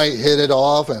maybe they might hit it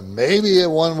off, and maybe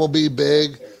one will be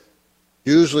big,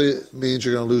 usually it means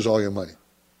you're going to lose all your money.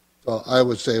 So I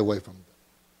would stay away from them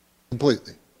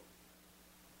completely.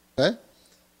 Okay?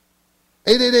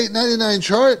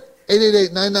 888-99-CHART,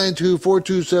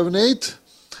 888-992-4278.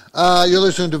 You're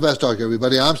listening to Invest Talk,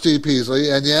 everybody. I'm Steve Peasley,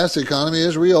 and yes, the economy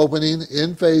is reopening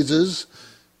in phases.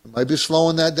 It might be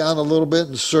slowing that down a little bit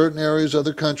in certain areas of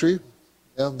the country.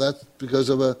 Yeah, that's because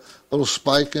of a little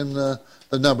spike in the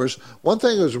numbers. One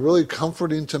thing that was really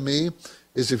comforting to me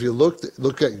is if you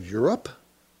look at Europe,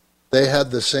 they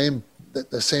had the same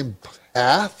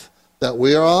path that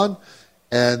we're on,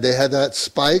 and they had that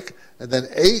spike, and then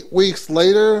 8 weeks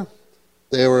later,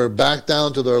 they were back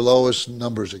down to their lowest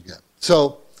numbers again.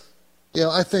 So,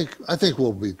 I think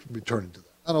we'll be returning to that.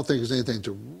 I don't think there's anything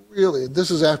to really.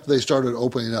 This is after they started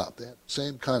opening up. They have the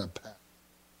same kind of path.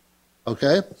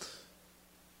 Okay?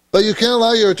 But you can't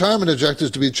allow your retirement objectives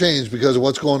to be changed because of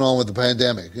what's going on with the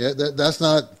pandemic. That's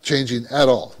not changing at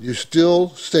all. You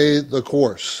still stay the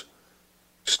course.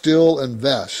 Still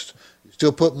invest. You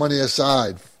still put money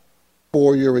aside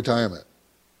for your retirement.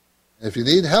 And if you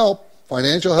need help,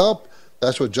 financial help,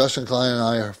 that's what Justin Klein and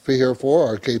I are here for,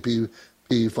 our KPP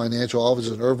financial office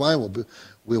in Irvine.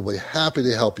 We'll be happy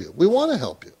to help you. We want to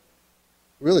help you.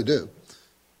 We really do.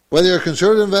 Whether you're a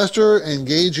conservative investor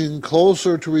engaging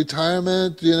closer to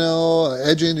retirement, you're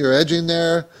edging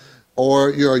there, or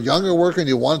you're a younger worker and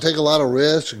you want to take a lot of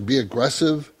risks and be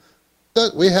aggressive,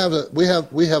 we have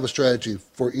a strategy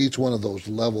for each one of those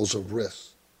levels of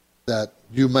risks that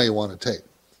you may want to take.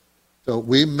 So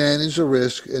we manage the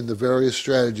risk in the various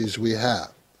strategies we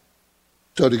have.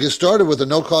 So to get started with a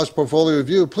no-cost portfolio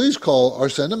review, please call or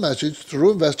send a message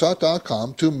through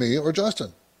investtalk.com to me or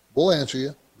Justin. We'll answer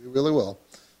you. We really will.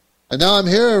 And now I'm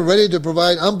here and ready to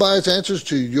provide unbiased answers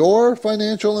to your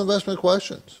financial investment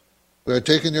questions. We are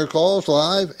taking your calls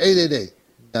live,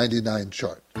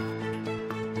 888-99-CHART.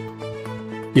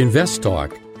 Invest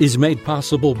Talk is made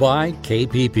possible by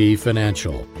KPP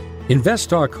Financial. Invest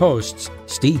Talk hosts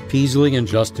Steve Peasley and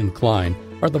Justin Klein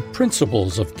are the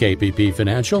principals of KPP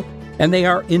Financial, and they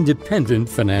are independent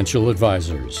financial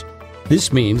advisors.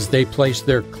 This means they place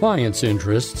their clients'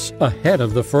 interests ahead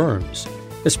of the firm's.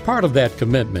 As part of that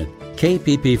commitment,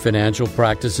 KPP Financial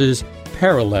practices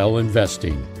parallel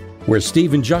investing, where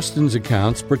Steve and Justin's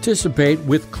accounts participate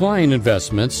with client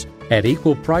investments at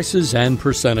equal prices and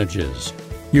percentages.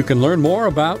 You can learn more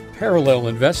about parallel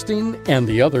investing and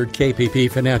the other KPP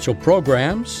Financial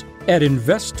programs at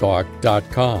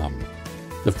investtalk.com.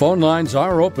 The phone lines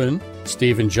are open.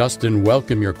 Steve and Justin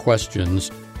welcome your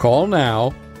questions. Call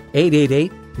now,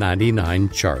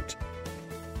 888-99-CHART.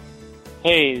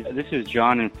 Hey, this is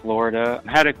John in Florida.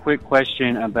 I had a quick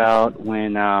question about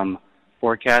when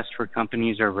forecasts for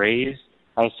companies are raised.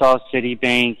 I saw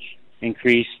Citibank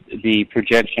increase the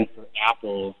projection for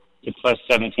Apple to plus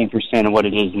 17% of what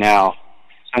it is now.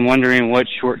 So I'm wondering what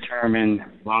short-term and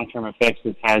long-term effects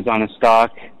this has on a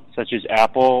stock such as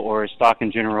Apple or a stock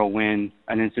in general when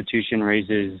an institution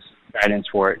raises guidance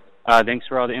for it. Thanks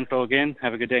for all the info again.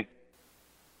 Have a good day.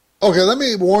 Okay, let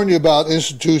me warn you about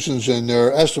institutions and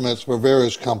their estimates for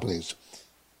various companies.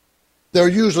 They're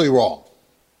usually wrong.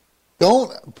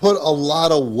 Don't put a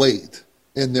lot of weight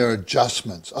in their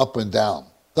adjustments up and down.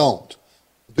 Don't.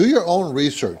 Do your own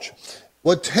research.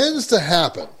 What tends to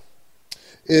happen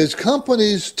is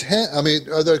companies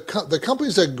the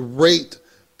companies that rate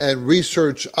and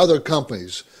research other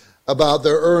companies about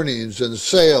their earnings and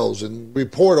sales and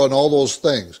report on all those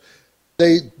things.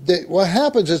 What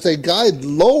happens is they guide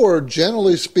lower,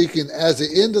 generally speaking, as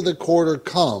the end of the quarter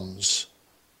comes.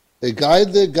 They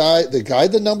guide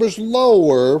the numbers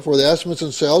lower for the estimates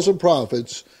in sales and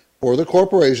profits for the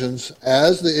corporations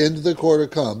as the end of the quarter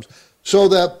comes, so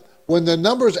that when the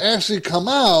numbers actually come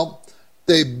out,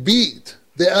 they beat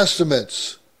the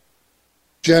estimates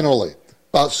generally,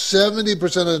 about 70%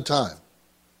 of the time.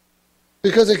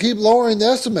 Because they keep lowering the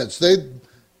estimates. That's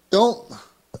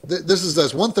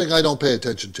one thing I don't pay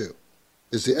attention to,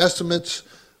 is the estimates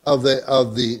of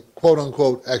the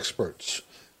quote-unquote experts.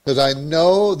 Because I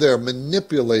know they're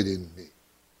manipulating me.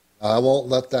 I won't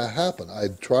let that happen. I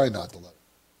try not to let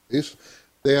it.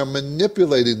 They are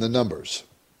manipulating the numbers.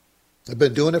 They've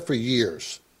been doing it for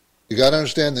years. You got to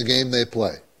understand the game they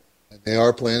play. And they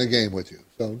are playing a game with you.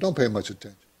 So don't pay much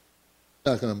attention.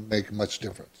 Not going to make much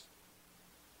difference.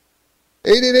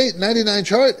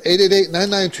 888-99-CHART,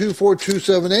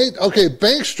 888-992-4278. Okay,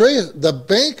 the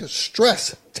bank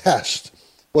stress test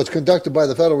was conducted by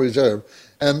the Federal Reserve,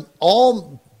 and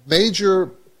all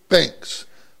major banks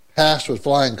passed with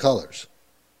flying colors.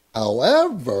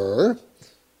 However,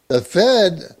 the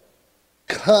Fed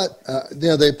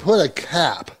they put a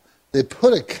cap. They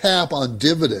put a cap on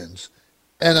dividends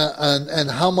and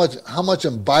how much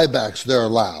in buybacks they're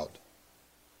allowed.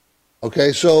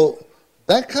 Okay, so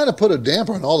that kind of put a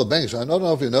damper on all the banks. I don't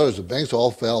know if you noticed, the banks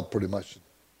all fell pretty much.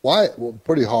 Why? Well,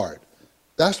 pretty hard.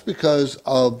 That's because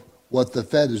of what the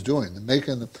Fed is doing.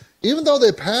 Even though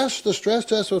they passed the stress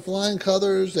test with flying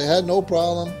colors, they had no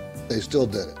problem, they still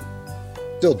did it.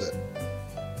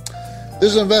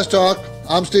 This is Invest Talk.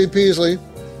 I'm Steve Peasley.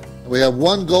 We have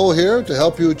one goal here, to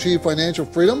help you achieve financial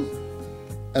freedom,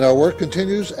 and our work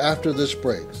continues after this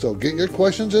break. So get your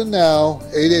questions in now,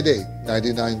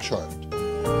 888-99-CHART.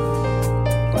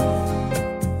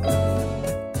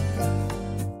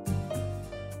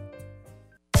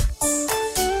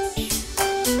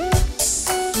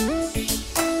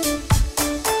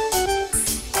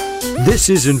 This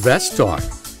is Invest Talk,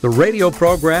 the radio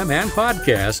program and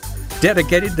podcast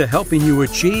dedicated to helping you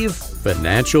achieve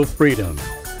financial freedom.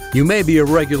 You may be a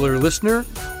regular listener.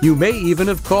 You may even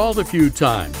have called a few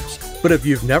times. But if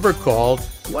you've never called,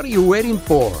 what are you waiting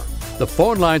for? The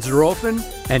phone lines are open,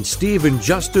 and Steve and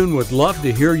Justin would love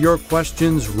to hear your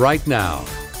questions right now.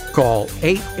 Call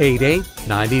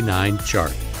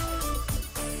 888-99-CHART.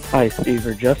 Hi, Steve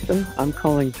or Justin. I'm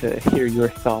calling to hear your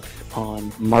thoughts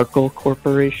on Markel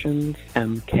Corporation's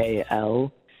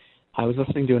MKL. I was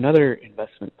listening to another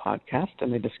investment podcast,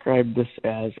 and they described this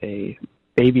as a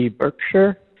baby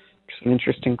Berkshire. Just an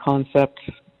interesting concept.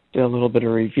 Did a little bit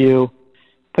of review.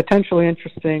 Potentially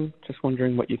interesting. Just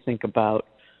wondering what you think about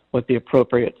what the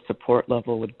appropriate support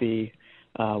level would be,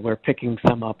 where picking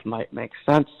some up might make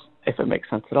sense, if it makes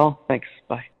sense at all. Thanks.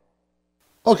 Bye.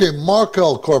 Okay,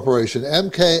 Markel Corporation,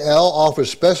 MKL, offers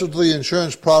specialty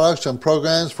insurance products and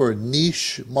programs for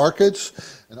niche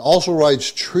markets and also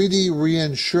writes treaty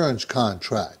reinsurance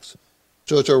contracts.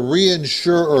 So it's a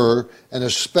reinsurer and a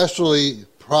specialty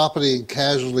property and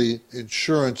casualty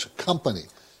insurance company.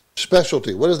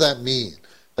 Specialty, what does that mean?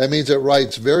 That means it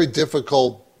writes very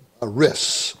difficult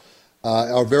risks,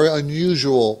 or very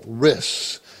unusual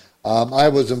risks. I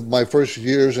was in my first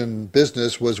years in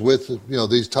business was with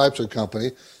these types of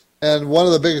company, and one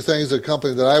of the biggest things, the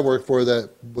company that I worked for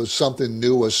that was something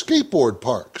new, was skateboard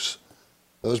parks.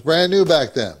 It was brand new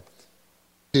back then.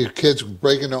 Kids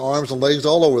breaking their arms and legs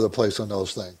all over the place on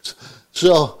those things.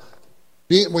 So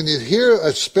when you hear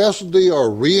a specialty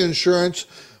or reinsurance,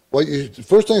 the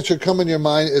first thing that should come in your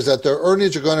mind is that their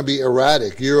earnings are going to be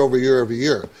erratic year over year over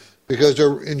year, because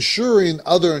they're insuring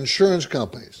other insurance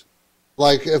companies.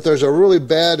 Like if there's a really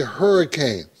bad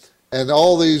hurricane and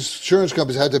all these insurance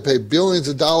companies had to pay billions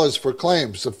of dollars for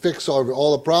claims to fix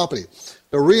all the property,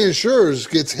 the reinsurers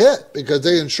gets hit because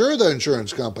they insure the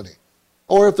insurance company.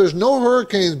 Or if there's no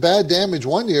hurricanes, bad damage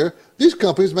one year, these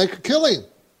companies make a killing,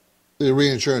 the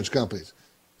reinsurance companies.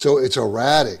 So it's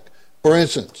erratic. For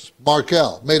instance,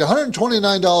 Markel made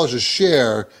 $129 a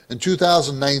share in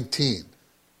 2019.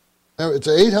 Now, it's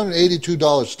an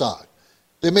 $882 stock.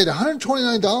 They made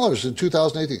 $129 in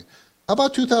 2018. How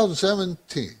about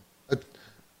 2017?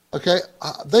 Okay,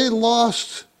 they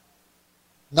lost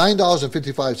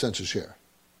 $9.55 a share.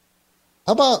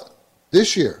 How about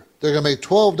this year? They're going to make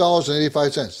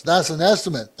 $12.85. That's an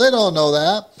estimate. They don't know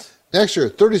that. Next year,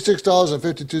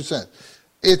 $36.52.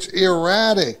 It's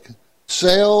erratic.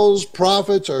 Sales,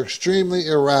 profits are extremely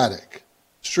erratic.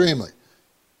 Extremely.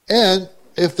 And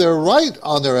if they're right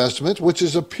on their estimates, which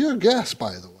is a pure guess,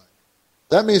 by the way,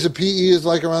 that means the PE is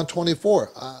like around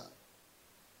 24.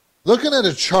 Looking at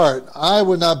a chart, I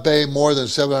would not pay more than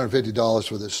 $750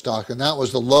 for this stock, and that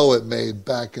was the low it made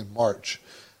back in March.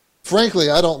 Frankly,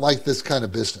 I don't like this kind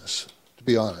of business, to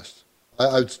be honest.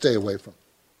 I'd stay away from it.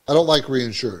 I don't like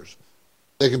reinsurers.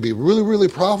 They can be really, really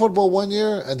profitable one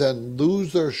year and then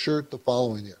lose their shirt the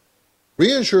following year.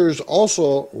 Reinsurers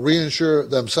also reinsure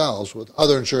themselves with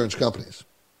other insurance companies.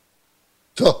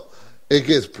 So it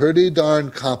gets pretty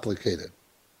darn complicated.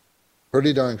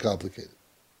 Pretty darn complicated.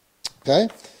 Okay?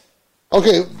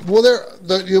 Okay, well,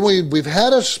 we've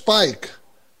had a spike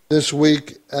this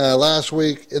week, last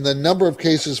week, in the number of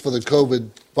cases for the COVID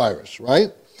virus,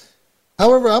 right?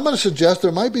 However, I'm going to suggest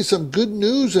there might be some good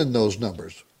news in those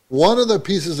numbers. One of the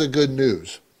pieces of good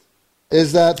news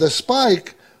is that the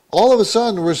spike, all of a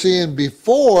sudden we're seeing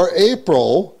before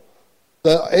April,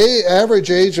 the average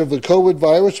age of the COVID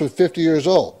virus was 50 years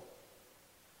old.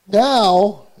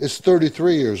 Now it's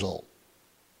 33 years old.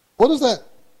 What does that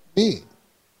mean?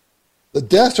 The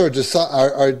deaths are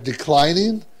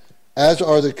declining as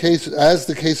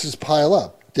the cases pile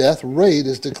up. Death rate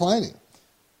is declining.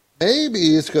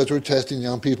 Maybe it's because we're testing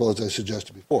young people, as I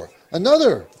suggested before.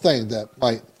 Another thing that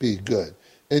might be good.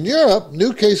 In Europe,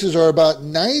 new cases are about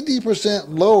 90%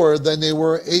 lower than they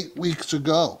were 8 weeks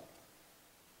ago.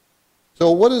 So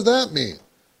what does that mean?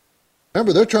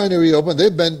 Remember, they're trying to reopen.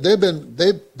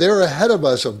 They're ahead of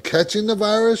us of catching the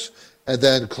virus and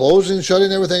then closing,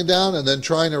 shutting everything down, and then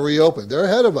trying to reopen. They're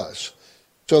ahead of us.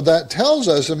 So that tells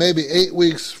us that maybe 8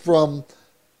 weeks from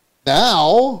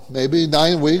now, maybe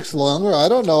 9 weeks longer, I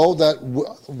don't know, that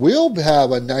we'll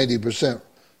have a 90%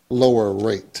 lower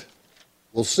rate.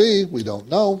 We'll see. We don't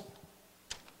know.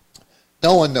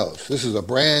 No one knows. This is a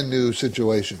brand new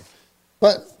situation.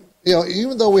 But,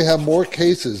 even though we have more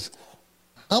cases,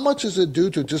 how much is it due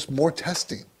to just more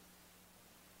testing?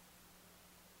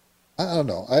 I don't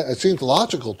know. It seems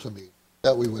logical to me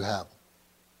that we would have.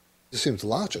 It seems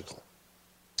logical.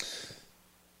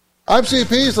 I'm Steve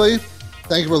Peasley.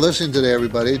 Thank you for listening today,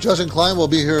 everybody. Justin Klein will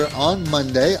be here on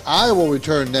Monday. I will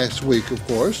return next week, of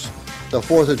course. The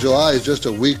 4th of July is just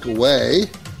a week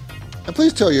away. And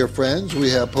please tell your friends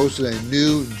we have posted a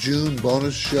new June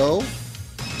bonus show.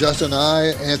 Justin and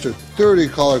I answered 30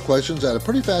 caller questions at a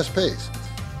pretty fast pace.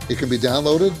 It can be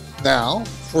downloaded now,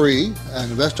 free, at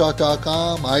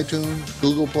investtalk.com, iTunes,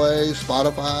 Google Play,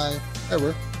 Spotify,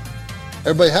 whatever.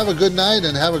 Everybody have a good night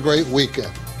and have a great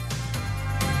weekend.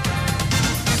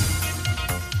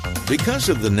 Because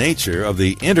of the nature of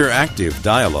the interactive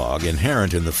dialogue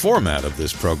inherent in the format of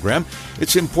this program,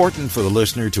 it's important for the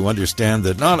listener to understand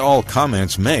that not all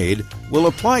comments made will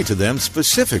apply to them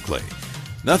specifically.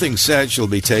 Nothing said shall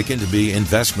be taken to be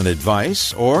investment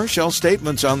advice, or shall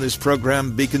statements on this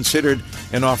program be considered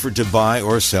an offer to buy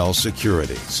or sell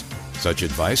securities. Such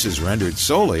advice is rendered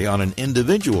solely on an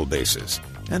individual basis,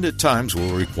 and at times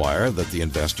will require that the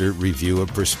investor review a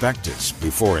prospectus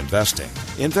before investing.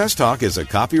 InvestTalk is a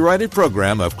copyrighted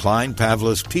program of Klein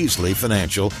Pavlis Peasley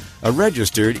Financial, a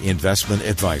registered investment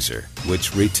advisor,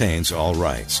 which retains all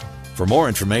rights. For more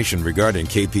information regarding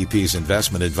KPP's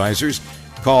investment advisors,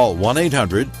 call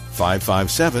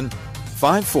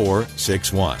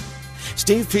 1-800-557-5461.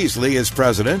 Steve Peasley is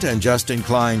President and Justin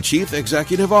Klein, Chief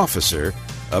Executive Officer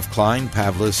of Klein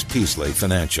Pavlis Peasley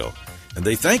Financial. And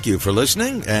they thank you for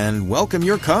listening and welcome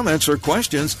your comments or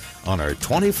questions on our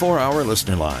 24-hour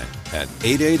listener line at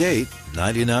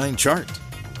 888-99-CHART.